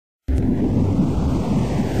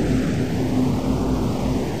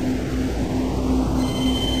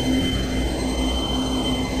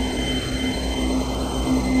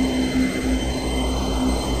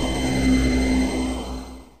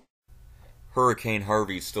Hurricane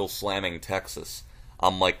Harvey still slamming Texas.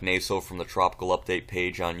 I'm Mike Naso from the Tropical Update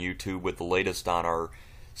page on YouTube with the latest on our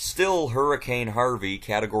still Hurricane Harvey,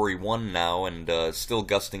 Category 1 now, and still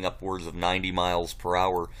gusting upwards of 90 miles per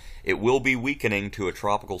hour. It will be weakening to a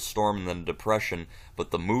tropical storm and then a depression,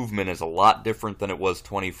 but the movement is a lot different than it was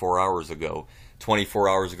 24 hours ago. 24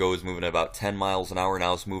 hours ago it was moving at about 10 miles an hour,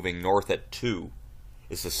 now it's moving north at 2.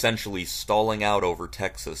 It's essentially stalling out over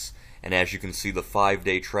Texas, and as you can see, the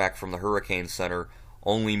 5-day track from the Hurricane Center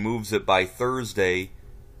only moves it by Thursday,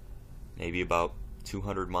 maybe about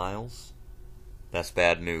 200 miles. That's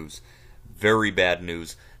bad news. Very bad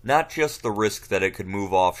news. Not just the risk that it could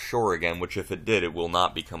move offshore again, which if it did, it will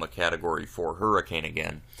not become a Category 4 hurricane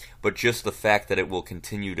again, but just the fact that it will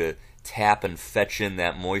continue to tap and fetch in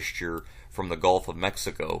that moisture from the Gulf of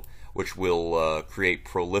Mexico, which will create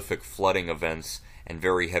prolific flooding events and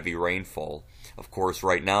very heavy rainfall. Of course,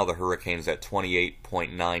 right now the hurricane's at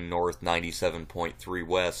 28.9 north, 97.3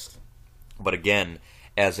 west. But again,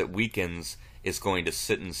 as it weakens, it's going to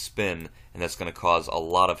sit and spin, and that's going to cause a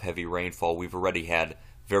lot of heavy rainfall. We've already had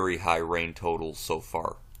very high rain totals so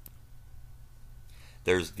far.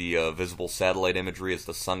 There's the visible satellite imagery. As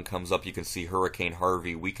the sun comes up, you can see Hurricane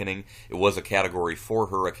Harvey weakening. It was a Category 4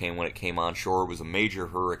 hurricane when it came onshore. It was a major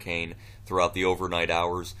hurricane throughout the overnight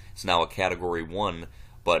hours. It's now a Category 1,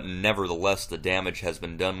 but nevertheless, the damage has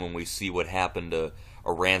been done when we see what happened to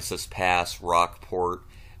Aransas Pass, Rockport,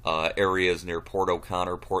 areas near Port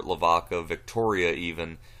O'Connor, Port Lavaca, Victoria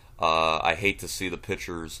even. I hate to see the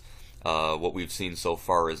pictures. What we've seen so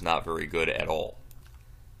far is not very good at all.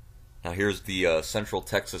 Now here's the Central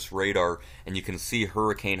Texas radar, and you can see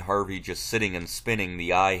Hurricane Harvey just sitting and spinning.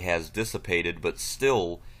 The eye has dissipated, but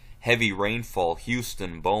still heavy rainfall.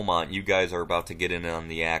 Houston, Beaumont, you guys are about to get in on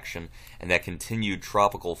the action, and that continued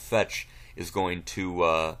tropical fetch is going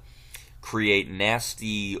to create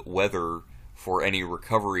nasty weather for any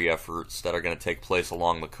recovery efforts that are going to take place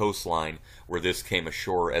along the coastline where this came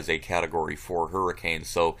ashore as a Category 4 hurricane.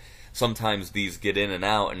 So sometimes these get in and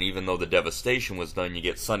out, and even though the devastation was done, you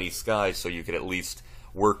get sunny skies, so you could at least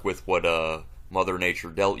work with what Mother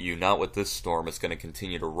Nature dealt you. Not with this storm. It's going to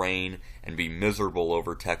continue to rain and be miserable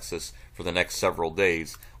over Texas for the next several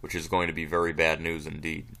days, which is going to be very bad news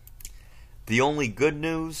indeed. The only good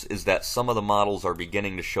news is that some of the models are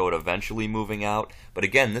beginning to show it eventually moving out, but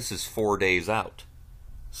again, this is 4 days out.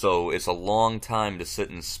 So it's a long time to sit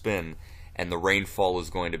and spin, and the rainfall is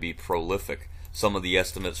going to be prolific. Some of the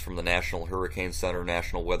estimates from the National Hurricane Center,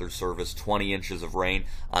 National Weather Service, 20 inches of rain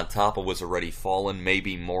on top of what's already fallen,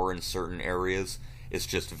 maybe more in certain areas. It's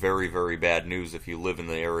just very, very bad news if you live in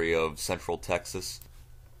the area of Central Texas.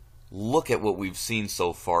 Look at what we've seen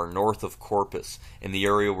so far north of Corpus. In the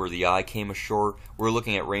area where the eye came ashore, we're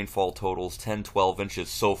looking at rainfall totals 10-12 inches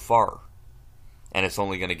so far. And it's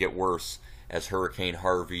only going to get worse as Hurricane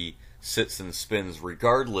Harvey sits and spins.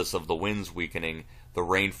 Regardless of the winds weakening, the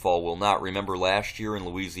rainfall will not. Remember last year in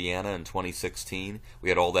Louisiana in 2016, we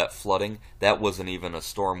had all that flooding? That wasn't even a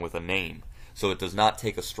storm with a name. So it does not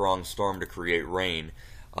take a strong storm to create rain.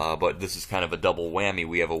 But this is kind of a double whammy.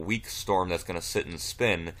 We have a weak storm that's going to sit and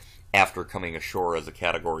spin after coming ashore as a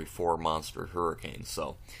Category 4 monster hurricane.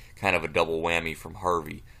 So kind of a double whammy from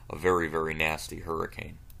Harvey, a very, very nasty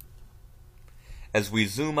hurricane. As we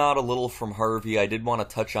zoom out a little from Harvey, I did want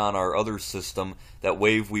to touch on our other system. That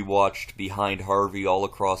wave we watched behind Harvey all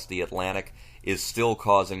across the Atlantic is still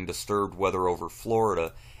causing disturbed weather over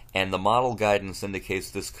Florida, and the model guidance indicates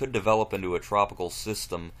this could develop into a tropical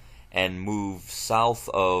system and move south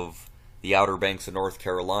of the Outer Banks of North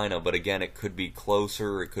Carolina, but again, it could be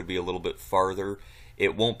closer, it could be a little bit farther.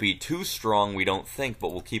 It won't be too strong, we don't think,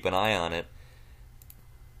 but we'll keep an eye on it.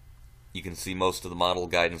 You can see most of the model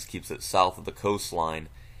guidance keeps it south of the coastline.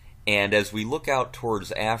 And as we look out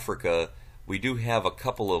towards Africa, we do have a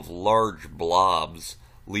couple of large blobs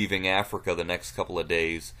leaving Africa the next couple of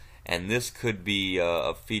days, and this could be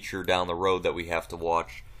a feature down the road that we have to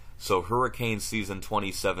watch. So hurricane season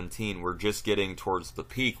 2017, we're just getting towards the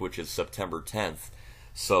peak, which is September 10th.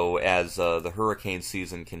 So as the hurricane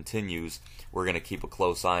season continues, we're going to keep a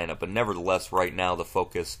close eye on it. But nevertheless, right now the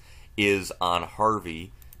focus is on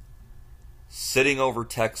Harvey, sitting over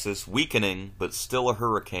Texas, weakening, but still a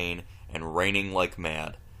hurricane, and raining like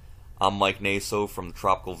mad. I'm Mike Naso from the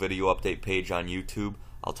Tropical Video Update page on YouTube.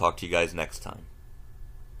 I'll talk to you guys next time.